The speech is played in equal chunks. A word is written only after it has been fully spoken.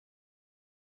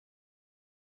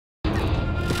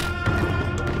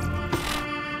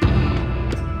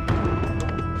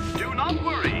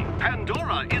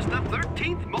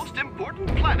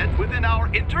important planet within our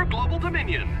interglobal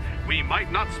dominion. We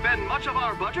might not spend much of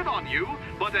our budget on you,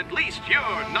 but at least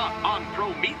you're not on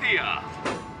Promethea.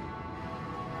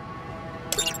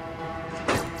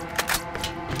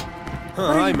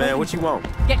 Hi, man. What you want?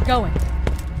 Get going.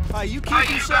 You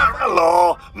keep yourself...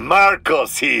 Hello,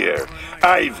 Marcos here.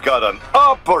 I've got an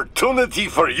opportunity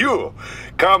for you.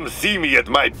 Come see me at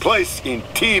my place in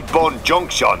T-Bone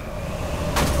Junction.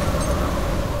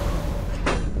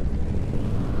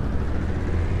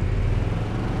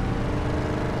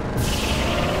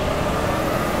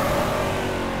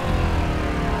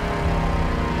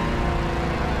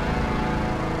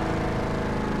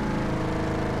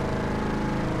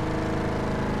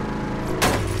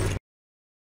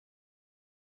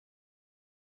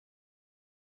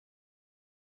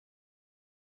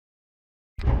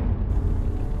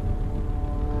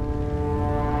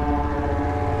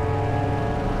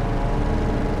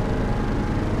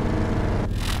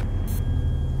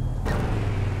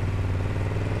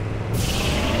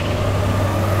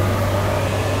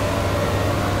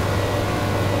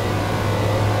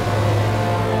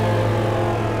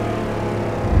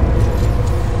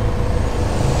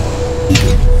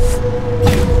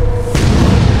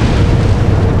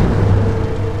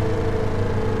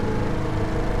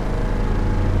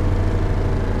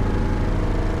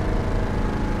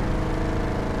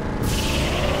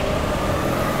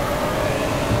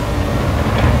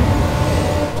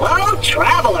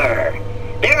 Traveler!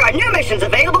 There are new missions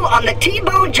available on the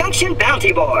T-Bone Junction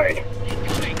Bounty Board.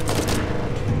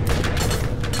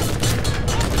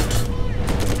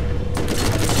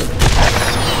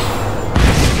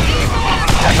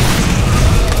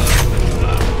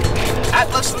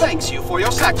 Atlas thanks you for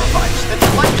your sacrifice and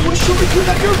would like to assure you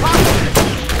that your value...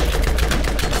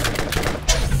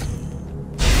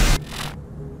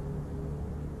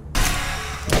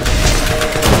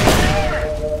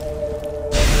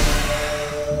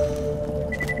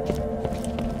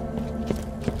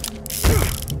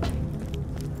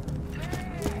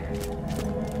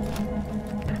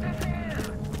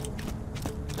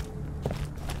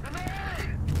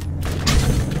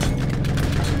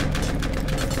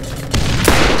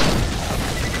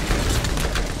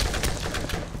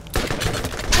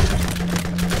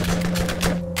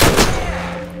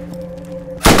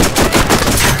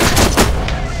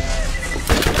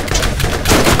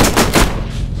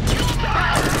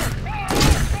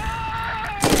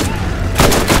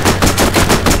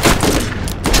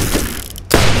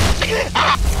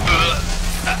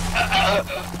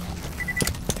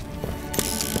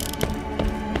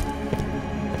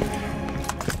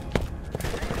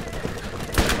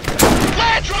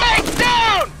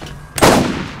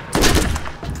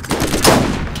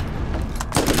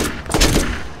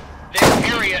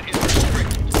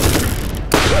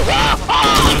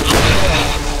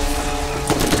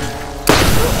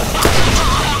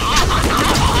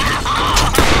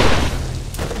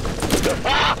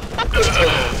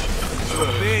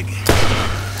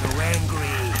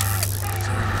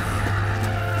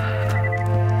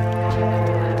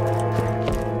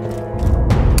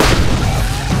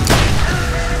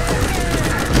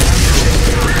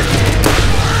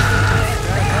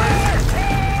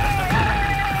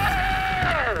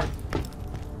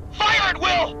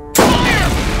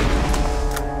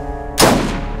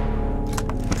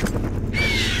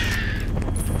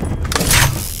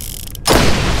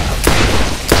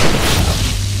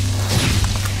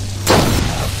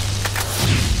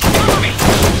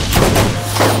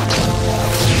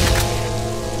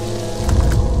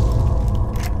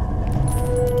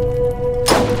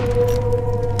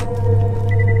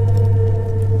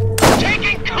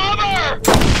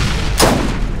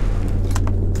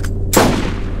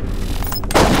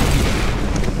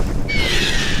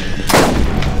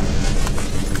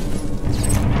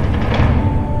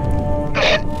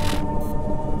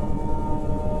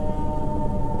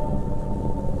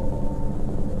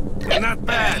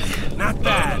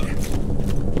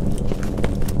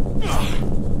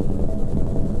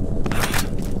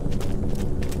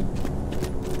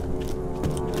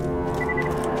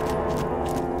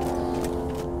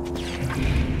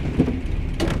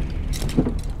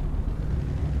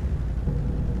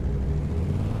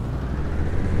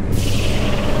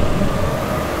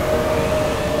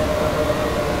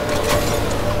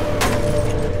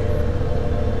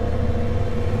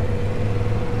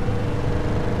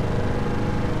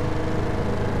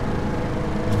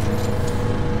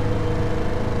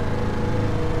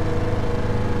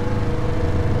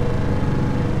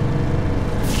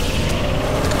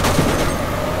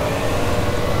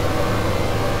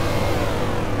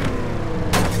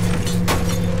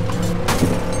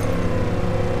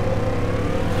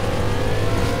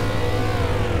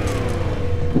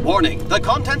 Warning, the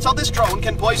contents of this drone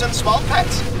can poison small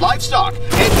pets, livestock,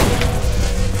 and...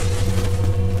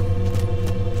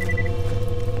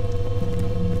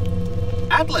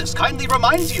 Atlas kindly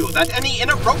reminds you that any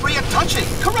inappropriate touching,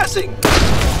 caressing...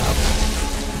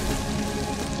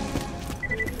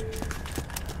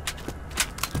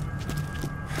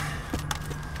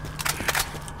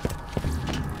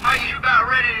 Are you about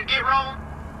ready to get rolling?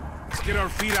 Let's get our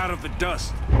feet out of the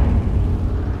dust.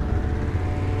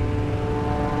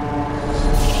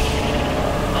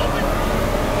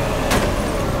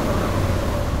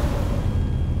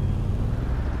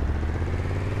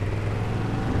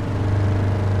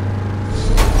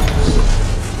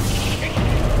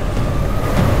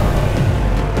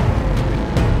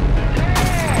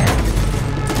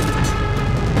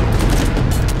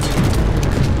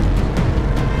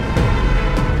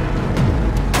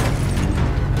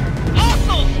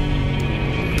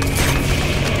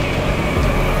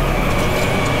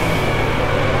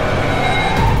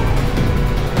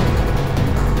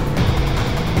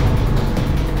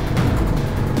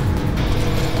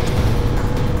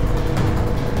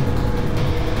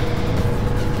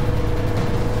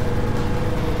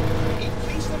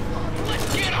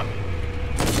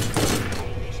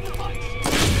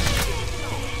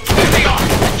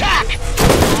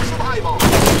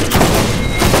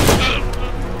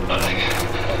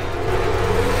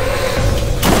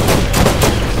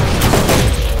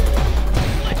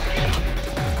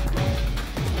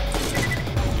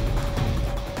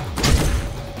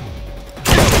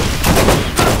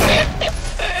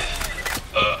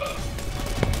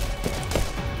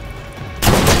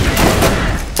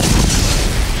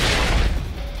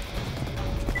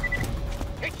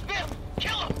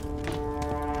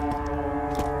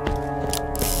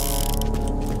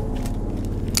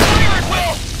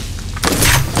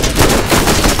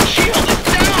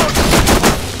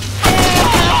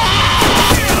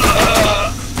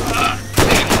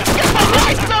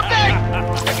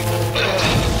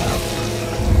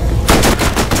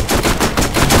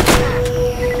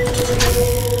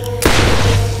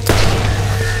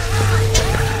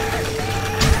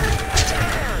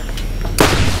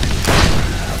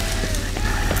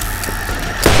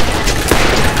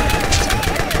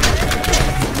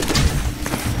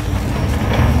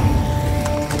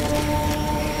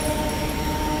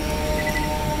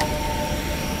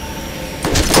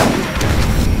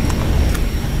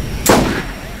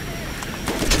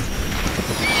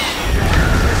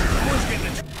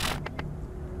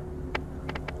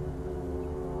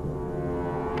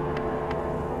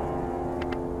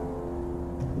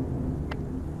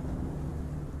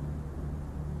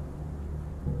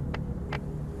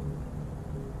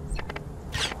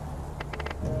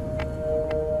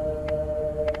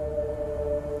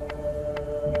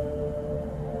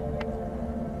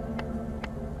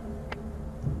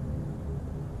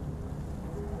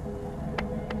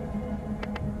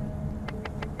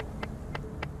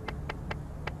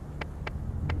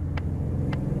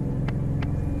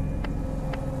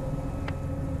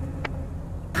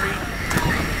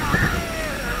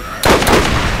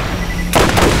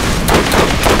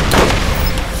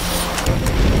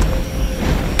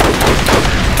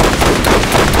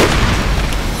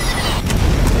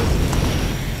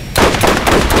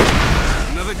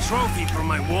 Trophy from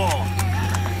my wall.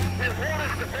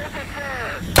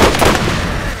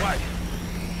 What?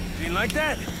 Didn't like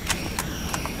that?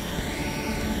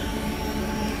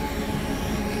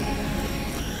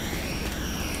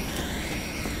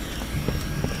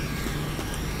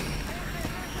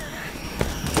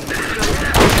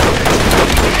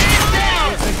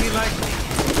 Don't think he liked me.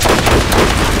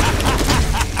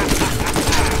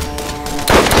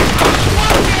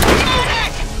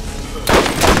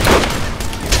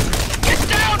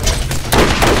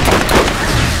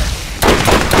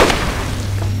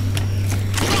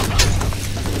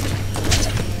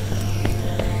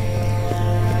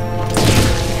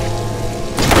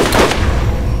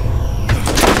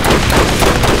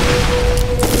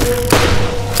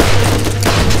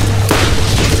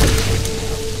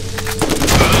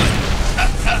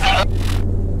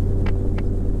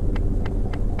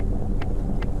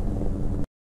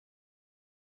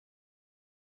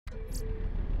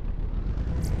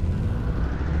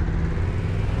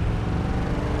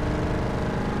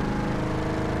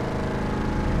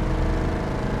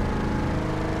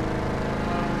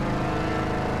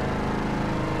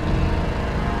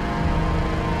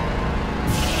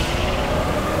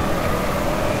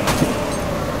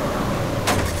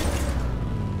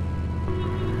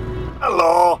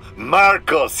 Hello,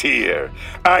 Marcos here.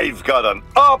 I've got an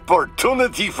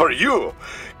opportunity for you.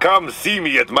 Come see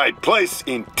me at my place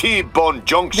in T-Bone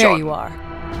Junction. There you are.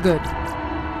 Good.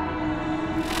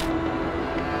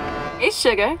 Hey,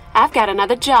 Sugar. I've got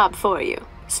another job for you.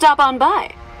 Stop on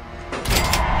by.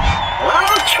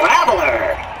 Hello,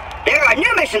 Traveler. There are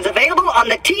new missions available on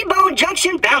the T-Bone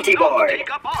Junction Bounty Don't Board.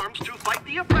 take up arms to fight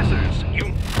the oppressors.